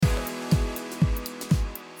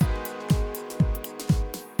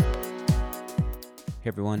Hey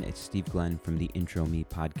everyone, it's Steve Glenn from the Intro Me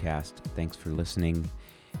podcast. Thanks for listening.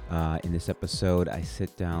 In this episode, I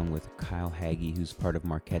sit down with Kyle Hagge, who's part of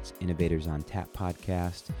Marquette's Innovators on Tap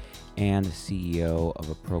podcast and CEO of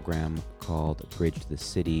a program called Bridge the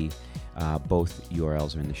City. Both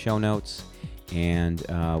URLs are in the show notes. And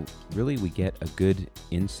really, we get a good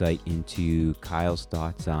insight into Kyle's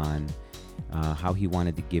thoughts on how he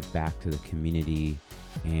wanted to give back to the community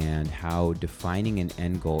and how defining an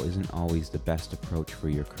end goal isn't always the best approach for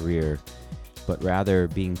your career, but rather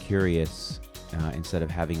being curious instead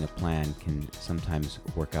of having a plan can sometimes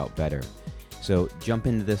work out better. So jump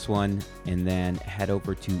into this one and then head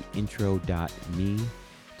over to intro.me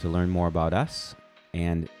to learn more about us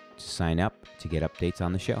and to sign up to get updates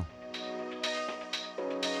on the show.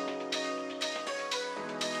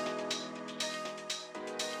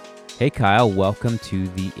 Hey Kyle, welcome to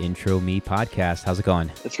the Intro Me podcast. How's it going?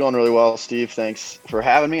 It's going really well, Steve. Thanks for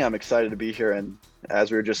having me. I'm excited to be here. And as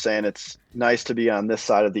we were just saying, it's nice to be on this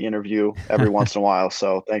side of the interview every once in a while.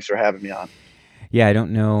 So thanks for having me on. Yeah, I don't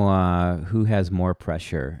know who has more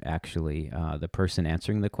pressure, actually, the person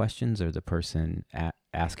answering the questions or the person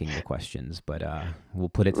asking the questions, but we'll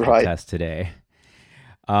put it to the test today.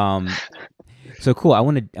 So cool. I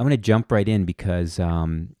want to jump right in because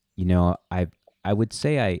I would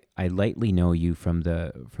say I lightly know you from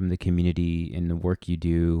the community and the work you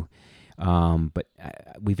do, but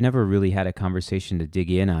we've never really had a conversation to dig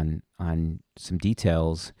in on some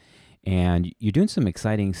details. And you're doing some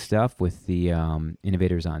exciting stuff with the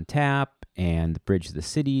Innovators on Tap and the Bridge the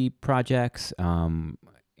City projects. And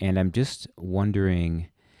I'm just wondering,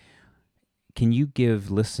 can you give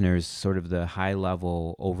listeners sort of the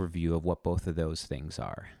high-level overview of what both of those things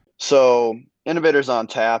are? So Innovators on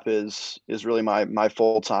Tap is really my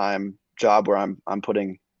full-time job where I'm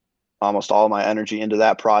putting almost all my energy into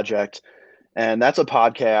that project. And that's a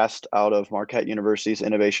podcast out of Marquette University's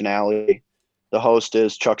Innovation Alley. The host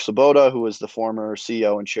is Chuck Svoboda, who is the former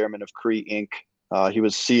CEO and chairman of Cree Inc. He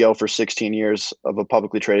was CEO for 16 years of a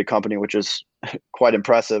publicly traded company, which is quite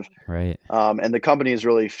impressive. Right. And the company is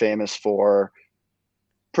really famous for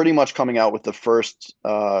pretty much coming out with the first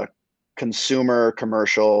consumer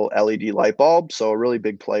commercial LED light bulb. So a really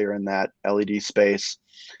big player in that LED space.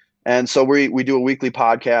 And so we do a weekly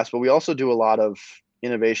podcast, but we also do a lot of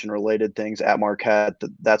innovation related things at Marquette.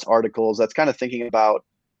 That's articles. That's kind of thinking about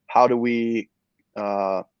how do we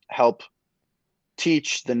help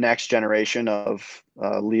teach the next generation of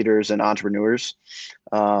leaders and entrepreneurs.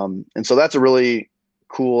 And so that's a really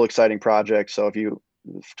cool, exciting project. So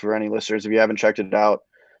for any listeners, if you haven't checked it out,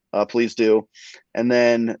 please do. And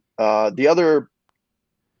then the other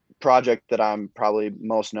project that I'm probably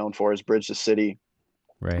most known for is Bridge the City.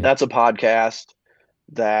 Right. That's a podcast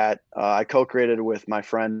that I co-created with my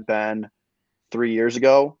friend Ben 3 years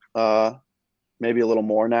ago, maybe a little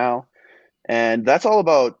more now. And that's all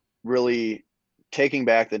about really taking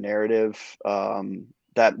back the narrative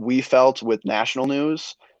that we felt with national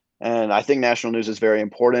news. And I think national news is very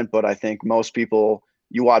important, but I think most people,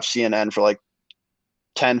 you watch CNN for like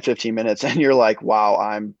 10, 15 minutes and you're like, wow,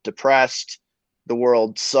 I'm depressed. The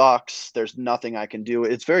world sucks. There's nothing I can do.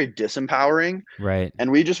 It's very disempowering. Right.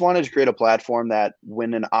 And we just wanted to create a platform that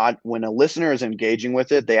when a listener is engaging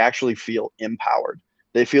with it, they actually feel empowered.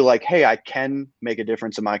 They feel like, hey, I can make a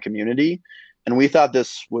difference in my community. And we thought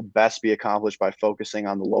this would best be accomplished by focusing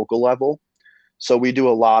on the local level. So we do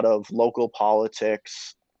a lot of local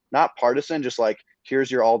politics, not partisan, just like,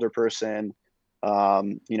 here's your alderperson.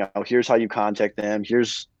 Here's how you contact them.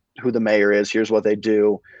 Here's who the mayor is. Here's what they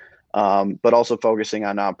do. But also focusing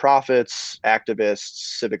on nonprofits,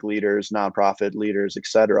 activists, civic leaders, nonprofit leaders,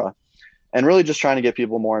 etc. And really just trying to get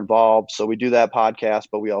people more involved. So we do that podcast,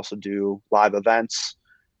 but we also do live events.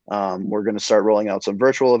 We're going to start rolling out some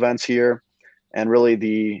virtual events here. And really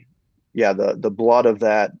the blood of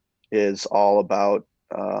that is all about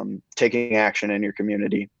taking action in your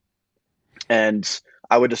community. And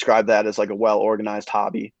I would describe that as like a well-organized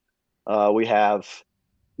hobby. We have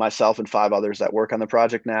myself and 5 others that work on the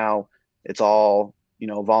project now. It's all,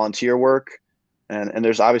 volunteer work. And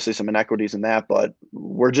there's obviously some inequities in that, but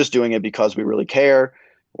we're just doing it because we really care.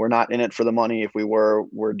 We're not in it for the money. If we were,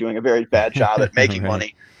 we're doing a very bad job at making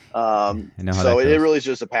money. So it really is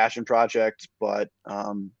just a passion project, but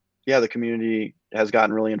the community has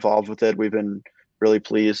gotten really involved with it. We've been really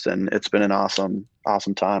pleased and it's been an awesome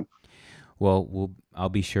time. Well, I'll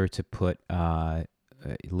be sure to put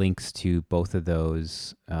links to both of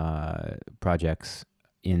those projects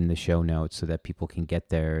in the show notes so that people can get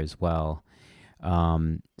there as well.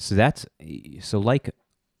 So like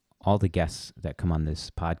all the guests that come on this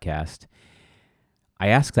podcast, I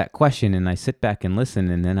ask that question and I sit back and listen,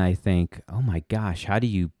 and then I think, oh my gosh, how do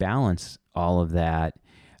you balance all of that?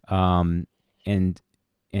 Um, and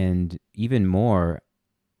and even more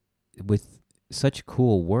with such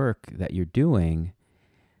cool work that you're doing,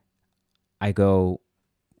 I go,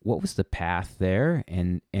 what was the path there,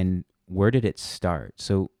 and where did it start?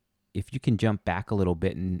 So if you can jump back a little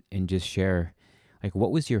bit and just share, like,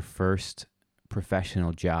 what was your first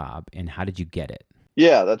professional job and how did you get it?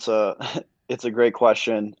 Yeah, that's a it's a great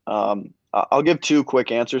question. I'll give two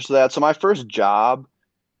quick answers to that. So my first job,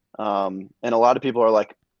 and a lot of people are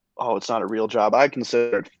like, "Oh, it's not a real job." I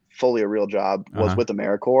consider it fully a real job. Was Uh-huh. with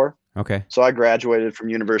AmeriCorps. Okay. So I graduated from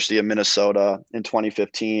University of Minnesota in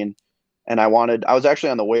 2015, and I was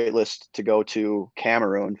actually on the wait list to go to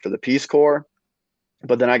Cameroon for the Peace Corps,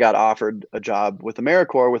 but then I got offered a job with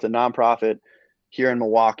AmeriCorps with a nonprofit here in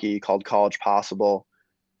Milwaukee called College Possible,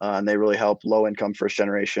 and they really help low income first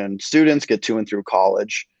generation students get to and through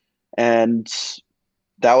college. And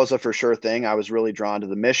that was a for sure thing. I was really drawn to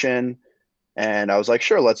the mission, and I was like,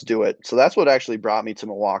 sure, let's do it. So that's what actually brought me to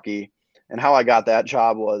Milwaukee. And how I got that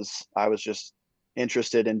job was I was just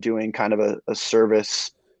interested in doing kind of a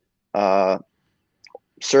uh,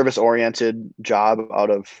 service oriented job out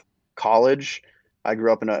of college. I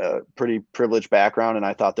grew up in a pretty privileged background, and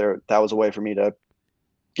I thought that was a way for me to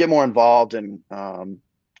get more involved and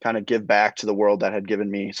kind of give back to the world that had given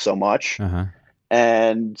me so much. Uh-huh.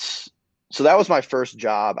 And so that was my first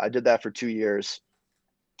job. I did that for 2 years.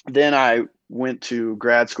 Then I went to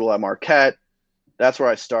grad school at Marquette. That's where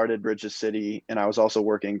I started Bridges City, and I was also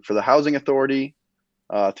working for the Housing Authority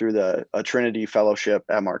through the Trinity Fellowship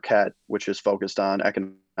at Marquette, which is focused on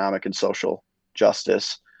economic and social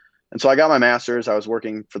justice. And so I got my master's. I was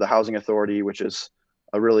working for the Housing Authority, which is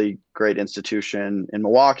a really great institution in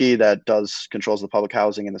Milwaukee that does controls the public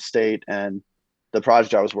housing in the state. And the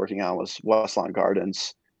project I was working on was Westlawn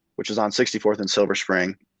Gardens, which is on 64th and Silver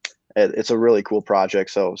Spring. It's a really cool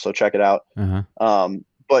project, so check it out. Uh-huh.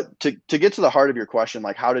 But to get to the heart of your question,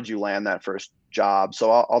 like how did you land that first job?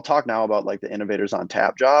 So I'll talk now about like the Innovators on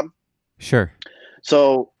Tap job. Sure.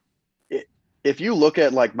 So if you look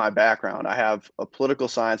at like my background, I have a political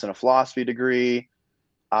science and a philosophy degree.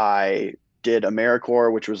 I did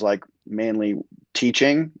AmeriCorps, which was like mainly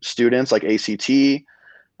teaching students like ACT.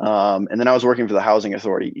 And then I was working for the Housing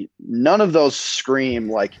Authority. None of those scream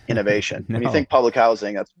like innovation. When you No. think public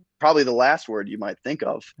housing, that's probably the last word you might think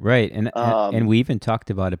of. Right. And Um, we even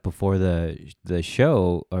talked about it before the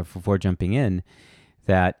show, or before jumping in,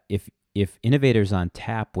 that if Innovators on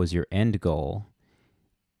Tap was your end goal,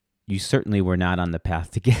 you certainly were not on the path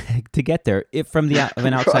to get there, if from of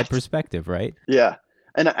an outside right. perspective, right? Yeah.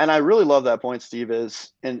 And I really love that point, Steve,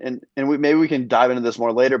 is maybe we can dive into this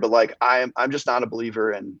more later, but like I'm just not a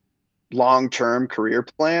believer in long-term career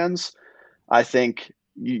plans. I think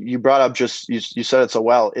you brought up just you said it so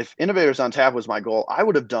well. If Innovators on Tap was my goal, I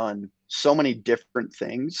would have done so many different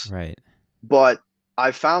things. Right. But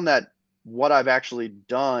I found that what I've actually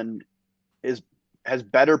done is has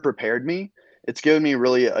better prepared me. It's given me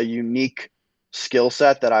really a unique skill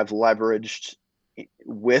set that I've leveraged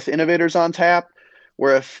with Innovators on Tap.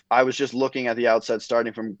 Where if I was just looking at the outset,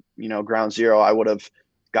 starting from ground zero, I would have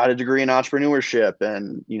got a degree in entrepreneurship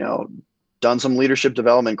and done some leadership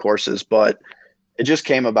development courses. But it just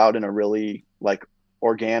came about in a really like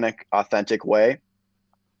organic, authentic way.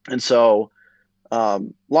 And so,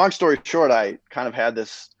 long story short, I kind of had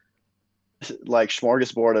this like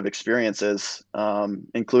smorgasbord of experiences,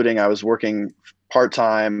 including I was working part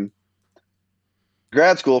time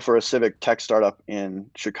grad school for a civic tech startup in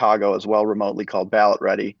Chicago as well, remotely called Ballot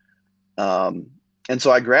Ready. Um, and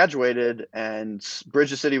so I graduated, and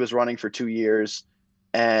Bridges City was running for 2 years.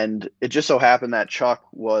 And it just so happened that Chuck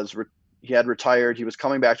he had retired. He was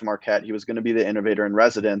coming back to Marquette. He was going to be the innovator in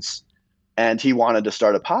residence, and he wanted to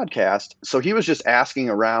start a podcast. So he was just asking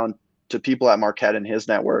around to people at Marquette in his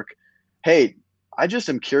network, hey, I just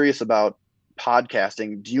am curious about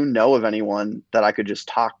podcasting. Do you know of anyone that I could just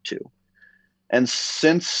talk to? And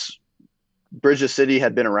since Bridges City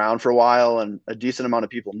had been around for a while and a decent amount of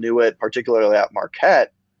people knew it, particularly at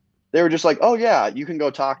Marquette, they were just like, "Oh yeah, you can go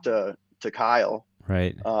talk to Kyle.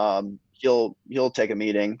 Right. He'll take a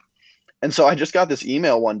meeting." And so I just got this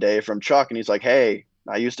email one day from Chuck, and he's like, "Hey,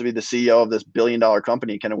 I used to be the CEO of this billion-dollar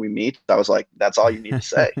company. Can we meet?" I was like, "That's all you need to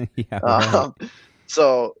say." Yeah. Right. Um,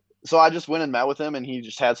 so so I just went and met with him, and he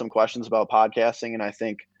just had some questions about podcasting, and I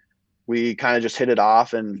think we kind of just hit it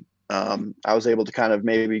off, and I was able to kind of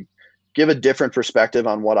maybe give a different perspective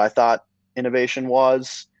on what I thought innovation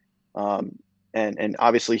was. Um, and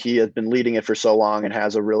obviously he has been leading it for so long and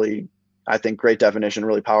has a really, I think, great definition,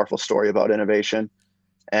 really powerful story about innovation.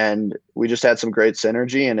 and we just had some great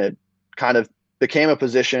synergy, and it kind of became a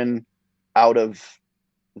position out of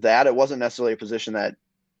that. It wasn't necessarily a position that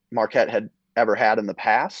Marquette had ever had in the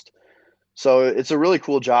past. So it's a really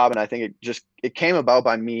cool job. And I think it came about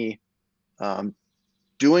by me um,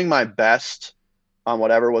 doing my best on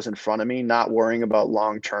whatever was in front of me, not worrying about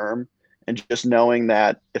long term, and just knowing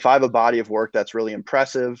that if I have a body of work that's really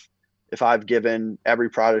impressive, if I've given every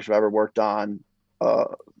project I've ever worked on uh,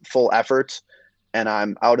 full effort, and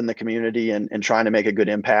I'm out in the community and trying to make a good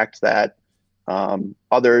impact, that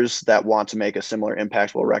others that want to make a similar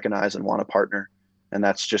impact will recognize and want to partner. And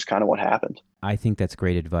that's just kind of what happened. I think that's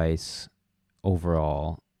great advice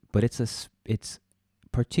overall, but it's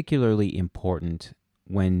particularly important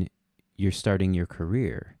when you're starting your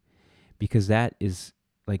career, because that is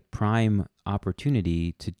like prime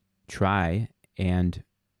opportunity to try and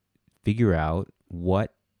figure out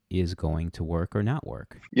what is going to work or not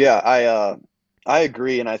work. Yeah, I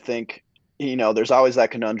agree, and I think there's always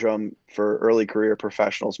that conundrum for early career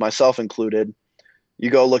professionals, myself included. You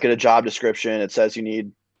go look at a job description, it says you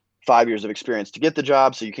need 5 years of experience to get the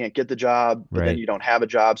job, so you can't get the job, but then Right. you don't have a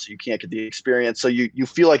job, so you can't get the experience. So you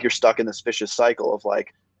feel like you're stuck in this vicious cycle of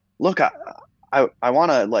like, look, I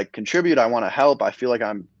want to like contribute, I want to help, I feel like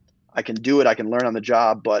I can do it, I can learn on the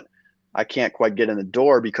job, but I can't quite get in the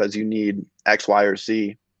door because you need X, Y, or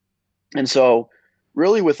Z. And so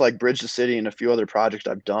really with like Bridge the City and a few other projects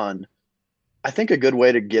I've done, I think a good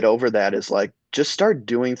way to get over that is like just start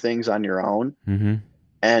doing things on your own. Mm-hmm.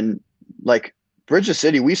 And like Bridge the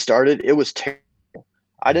City, we started, it was terrible.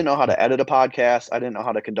 I didn't know how to edit a podcast. I didn't know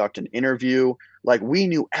how to conduct an interview. Like we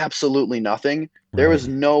knew absolutely nothing. There Right. was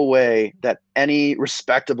no way that any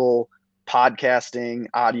respectable podcasting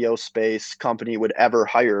audio space company would ever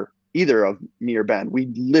hire either of me or Ben. We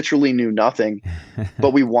literally knew nothing,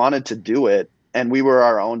 but we wanted to do it, and we were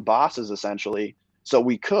our own bosses essentially, so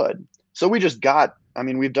we could. So we just got, I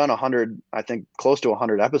mean, we've done 100, I think close to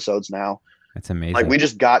 100 episodes now. That's Like amazing. we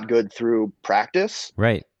just got good through practice,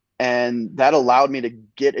 Right. and that allowed me to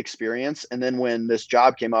get experience. And then when this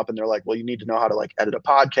job came up and they're like, well, you need to know how to like edit a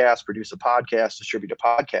podcast, produce a podcast, distribute a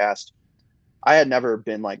podcast, I had never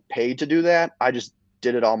been like paid to do that. I just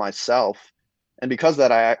did it all myself. And because of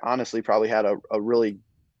that, I honestly probably had a really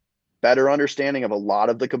better understanding of a lot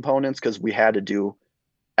of the components because we had to do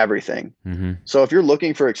everything. Mm-hmm. So if you're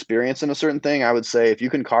looking for experience in a certain thing, I would say if you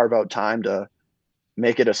can carve out time to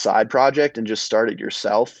make it a side project and just start it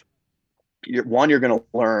yourself, you're going to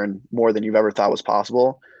learn more than you've ever thought was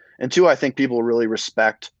possible. And two, I think people really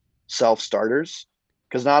respect self starters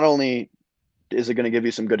because not only is it going to give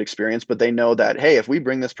you some good experience, but they know that, hey, if we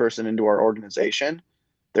bring this person into our organization,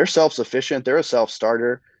 they're self sufficient, they're a self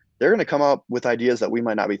starter. They're going to come up with ideas that we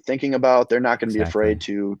might not be thinking about. They're not going to be Exactly. afraid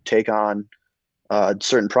to take on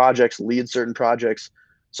certain projects, lead certain projects.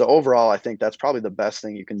 So overall, I think that's probably the best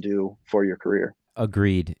thing you can do for your career.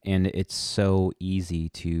 Agreed. And it's so easy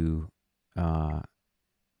uh,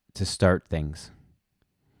 to start things.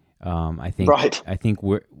 I think Right. I think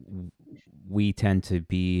we tend to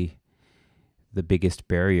be the biggest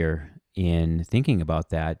barrier in thinking about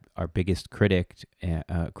that. Our biggest critic,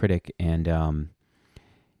 and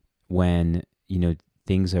when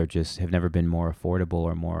things are just have never been more affordable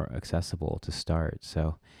or more accessible to start.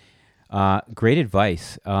 So, great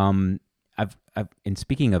advice. And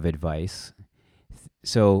speaking of advice,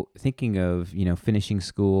 so thinking of finishing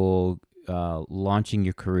school, launching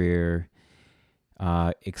your career,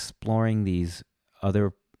 exploring these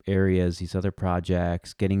other areas, these other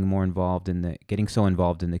projects, getting so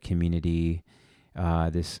involved in the community,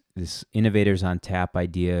 this innovators on tap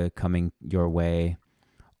idea coming your way,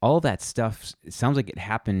 all that stuff. It sounds like it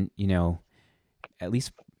happened, at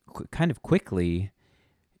least kind of quickly.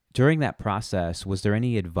 During that process, was there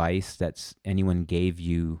any advice that anyone gave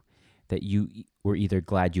you that you were either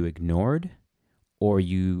glad you ignored, or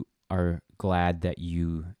you are glad that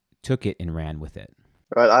you took it and ran with it?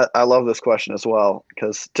 Right. I love this question as well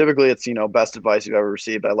because typically it's, best advice you've ever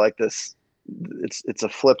received. I like this. It's a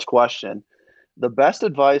flipped question. The best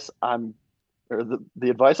advice or the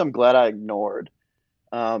advice I'm glad I ignored.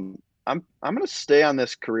 I'm going to stay on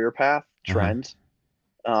this career path Uh-huh. trend.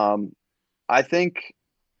 Um, I think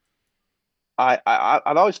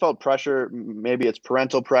I've always felt pressure. Maybe it's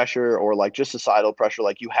parental pressure or like just societal pressure.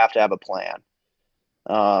 Like you have to have a plan.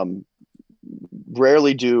 Um,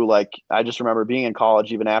 Rarely do, like I just remember being in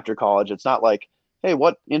college, even after college, it's not like, hey,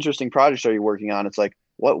 what interesting projects are you working on? It's like,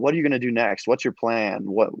 what are you going to do next? What's your plan?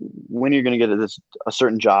 When are you going to get a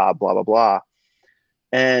certain job, blah, blah, blah.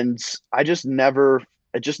 And I just never,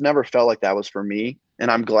 it just never felt like that was for me.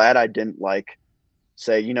 And I'm glad I didn't like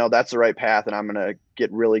say, you know, that's the right path and I'm going to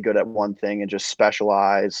get really good at one thing and just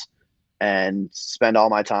specialize and spend all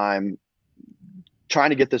my time trying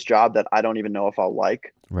to get this job that I don't even know if I'll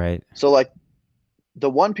like. Right. So like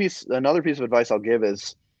another piece of advice I'll give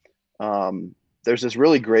is, there's this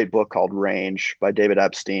really great book called Range by David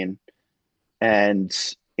Epstein. And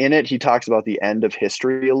in it, he talks about the end of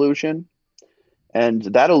history illusion. And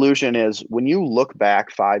that illusion is when you look back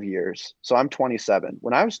 5 years. So I'm 27.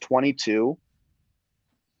 When I was 22,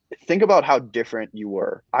 think about how different you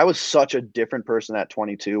were. I was such a different person at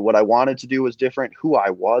 22. What I wanted to do was different. Who I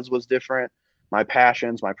was different. My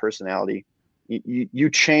passions, my personality. You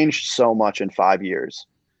changed so much in 5 years.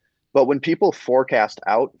 But when people forecast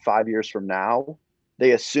out 5 years from now,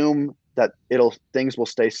 they assume that things will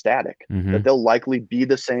stay static, that they'll likely be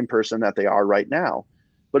the same person that they are right now.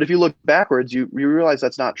 But if you look backwards, you realize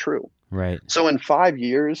that's not true. Right. So in 5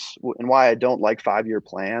 years, and why I don't like 5-year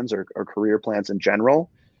plans or career plans in general,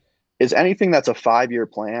 is anything that's a 5-year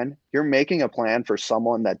plan, you're making a plan for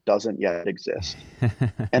someone that doesn't yet exist.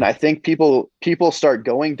 And I think people start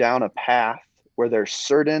going down a path where they're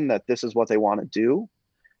certain that this is what they want to do.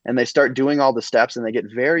 And they start doing all the steps and they get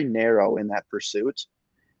very narrow in that pursuit.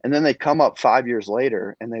 And then they come up 5 years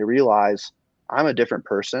later and they realize, I'm a different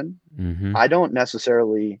person. I don't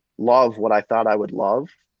necessarily love what I thought I would love.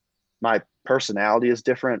 My personality is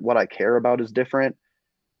different. What I care about is different.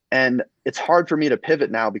 And it's hard for me to pivot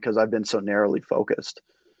now because I've been so narrowly focused.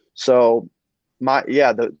 So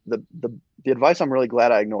the advice I'm really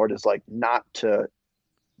glad I ignored is like not to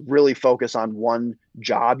really focus on one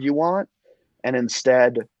job you want and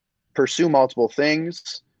instead pursue multiple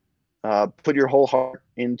things, put your whole heart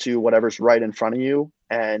into whatever's right in front of you.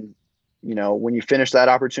 And, you know, when you finish that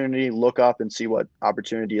opportunity, look up and see what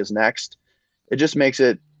opportunity is next. It just makes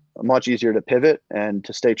it much easier to pivot and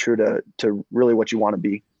to stay true to really what you want to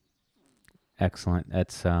be. Excellent.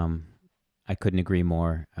 That's, I couldn't agree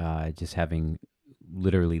more. Just having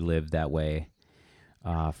literally lived that way,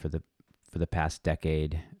 for the past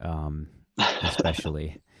decade,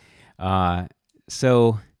 especially.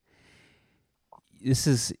 So this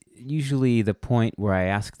is usually the point where I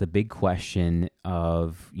ask the big question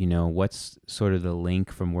of, you know, what's sort of the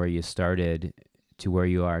link from where you started to where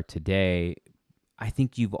you are today. I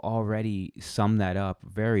think you've already summed that up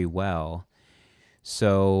very well.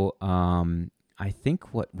 So I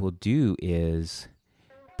think what we'll do is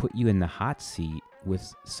put you in the hot seat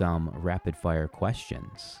with some rapid fire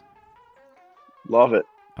questions. Love it.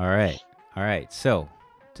 All right. So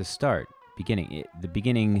to start, the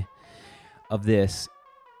beginning of this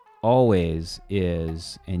always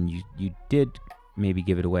is, and you did maybe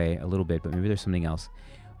give it away a little bit, but maybe there's something else.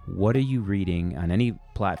 What are you reading on any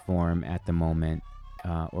platform at the moment,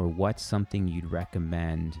 or what's something you'd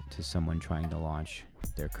recommend to someone trying to launch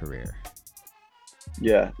their career?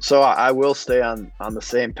 Yeah, so I will stay on the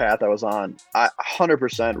same path I was on.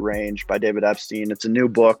 100% Range by David Epstein. It's a new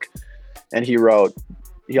book, and he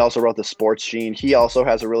also wrote The Sports Gene. He also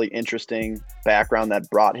has a really interesting background that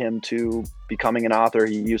brought him to becoming an author.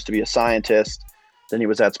 He used to be a scientist, then he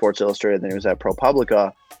was at Sports Illustrated, then he was at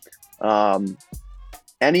ProPublica.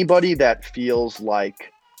 Anybody that feels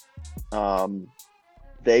like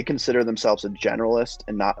they consider themselves a generalist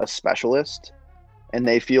and not a specialist, and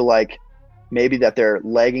they feel like maybe that they're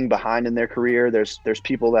lagging behind in their career. There's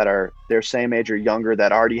people that are their same age or younger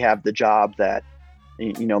that already have the job that,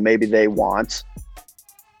 you know, maybe they want,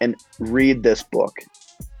 and read this book.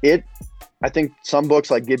 I think some books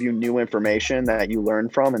like give you new information that you learn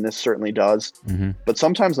from, and this certainly does. But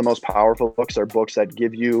sometimes the most powerful books are books that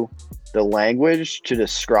give you the language to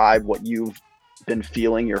describe what you've been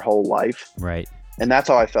feeling your whole life. Right. And that's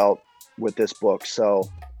how I felt with this book. So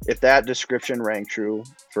if that description rang true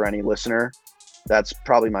for any listener, that's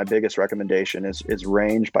probably my biggest recommendation is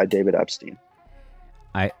Range by David Epstein.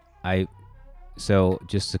 So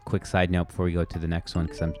just a quick side note before we go to the next one,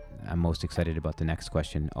 because I'm most excited about the next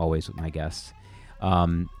question, always with my guests.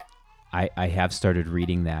 I have started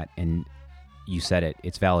reading that, and you said it.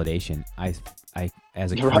 It's validation.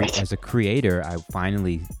 As a creator, I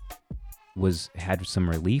finally had some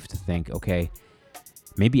relief to think, okay,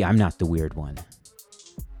 maybe I'm not the weird one.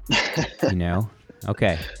 You know?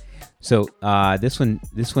 Okay. So this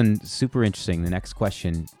one super interesting. The next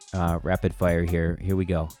question, rapid fire here. Here we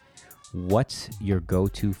go. What's your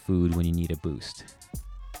go-to food when you need a boost?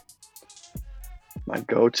 My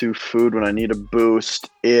go-to food when I need a boost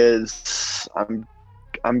is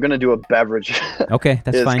I'm gonna do a beverage. Okay,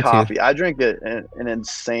 that's fine coffee. too. I drink an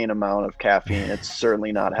insane amount of caffeine. It's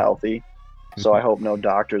certainly not healthy. So I hope no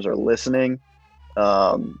doctors are listening.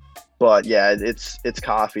 But yeah, it's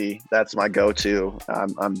coffee. That's my go-to.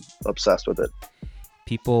 I'm obsessed with it.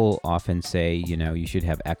 people often say, you should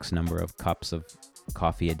have X number of cups of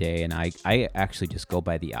coffee a day, and I actually just go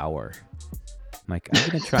by the hour. I'm like, I'm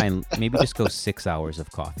going to try and maybe just go 6 hours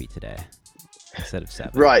of coffee today instead of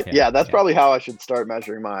 7. Right. Yeah, that's probably how I should start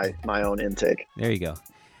measuring my own intake. There you go.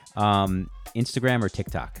 Instagram or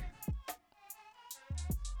TikTok?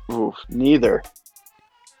 Ooh, neither.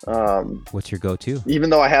 What's your go-to? Even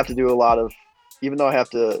though I have to do a lot of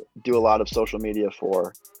social media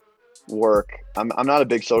for work, I'm not a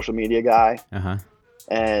big social media guy.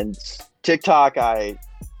 And TikTok, I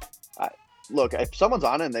look, if someone's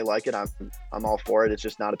on it and they like it, I'm all for it. It's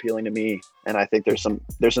just not appealing to me. And I think there's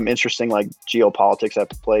some interesting like geopolitics at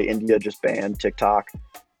play. India just banned TikTok.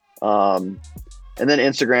 And then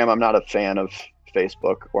Instagram, I'm not a fan of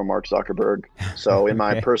Facebook or Mark Zuckerberg. So in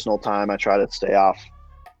my personal time, I try to stay off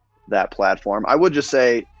that platform. I would just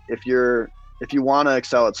say if you want to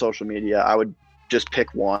excel at social media, I would just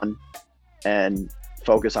pick one and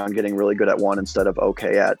focus on getting really good at one instead of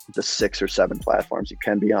okay at the 6 or 7 platforms you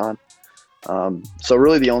can be on. So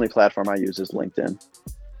really the only platform I use is LinkedIn.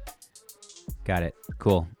 Got it.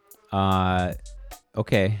 Cool.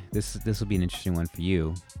 Okay. This will be an interesting one for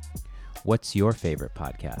you. What's your favorite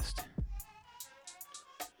podcast?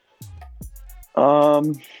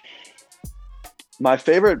 My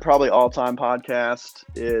favorite probably all-time podcast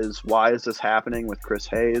is Why Is This Happening with Chris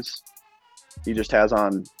Hayes. He just has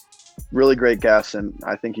on really great guests, and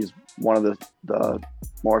I think he's one of the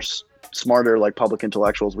more smarter like public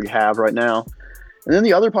intellectuals we have right now. And then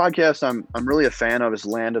the other podcast I'm really a fan of is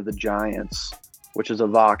Land of the Giants, which is a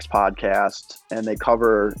Vox podcast, and they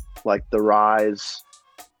cover like the rise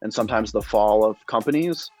and sometimes the fall of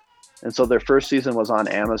companies. And so their first season was on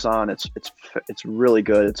Amazon. It's really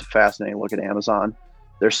good. It's a fascinating look at Amazon.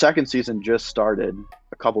 Their second season just started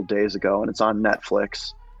a couple days ago, and it's on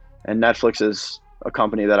Netflix. And Netflix is a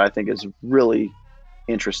company that I think is really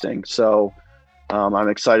interesting. So I'm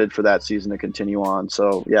excited for that season to continue on.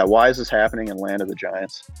 So yeah, Why Is This Happening and Land of the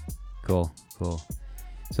Giants. Cool.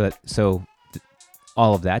 So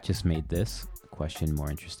all of that just made this question more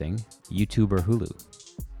interesting. YouTube or Hulu?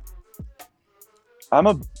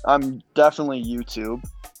 I'm definitely YouTube.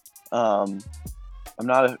 I'm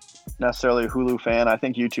not necessarily a Hulu fan. I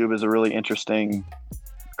think YouTube is a really interesting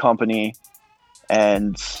company,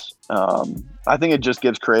 and I think it just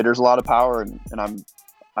gives creators a lot of power. And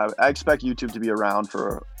I expect YouTube to be around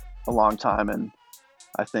for a long time, and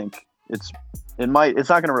I think it's not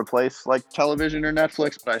going to replace like television or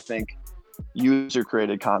Netflix, but I think user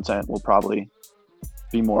created content will probably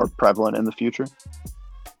be more prevalent in the future.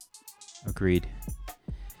 Agreed.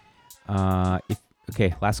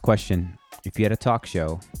 Okay, last question. If you had a talk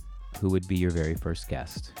show, who would be your very first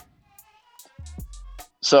guest?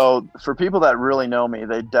 So for people that really know me,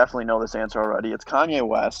 they definitely know this answer already. It's Kanye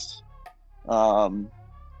West.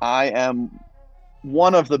 I am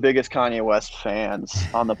one of the biggest Kanye West fans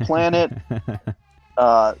on the planet.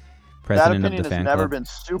 That opinion has never been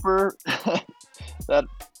super. That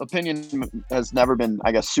opinion has never been,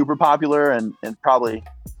 I guess, super popular, and probably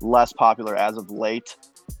less popular as of late.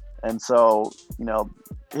 And so,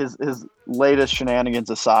 his latest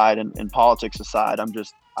shenanigans aside and politics aside,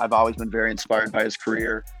 I've always been very inspired by his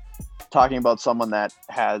career. Talking about someone that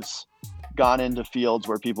has gone into fields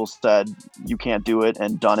where people said you can't do it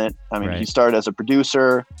and done it. I mean, right. He started as a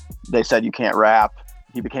producer. They said you can't rap.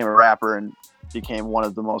 He became a rapper and became one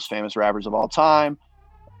of the most famous rappers of all time.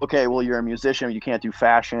 Okay, well, you're a musician. You can't do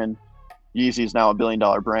fashion. Yeezy is now $1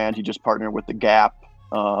 billion brand. He just partnered with The Gap.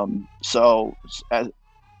 So as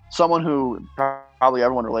someone who probably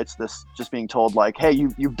everyone relates to this, just being told like, hey,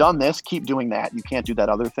 you've done this, keep doing that. You can't do that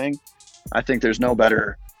other thing. I think there's no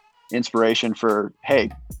better inspiration for,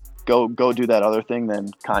 hey, go do that other thing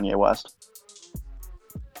than Kanye West.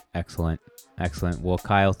 Excellent. Well,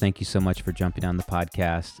 Kyle, thank you so much for jumping on the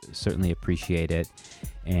podcast. Certainly appreciate it,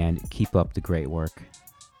 and keep up the great work.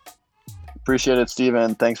 Appreciate it,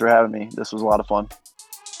 Steven. Thanks for having me. This was a lot of fun.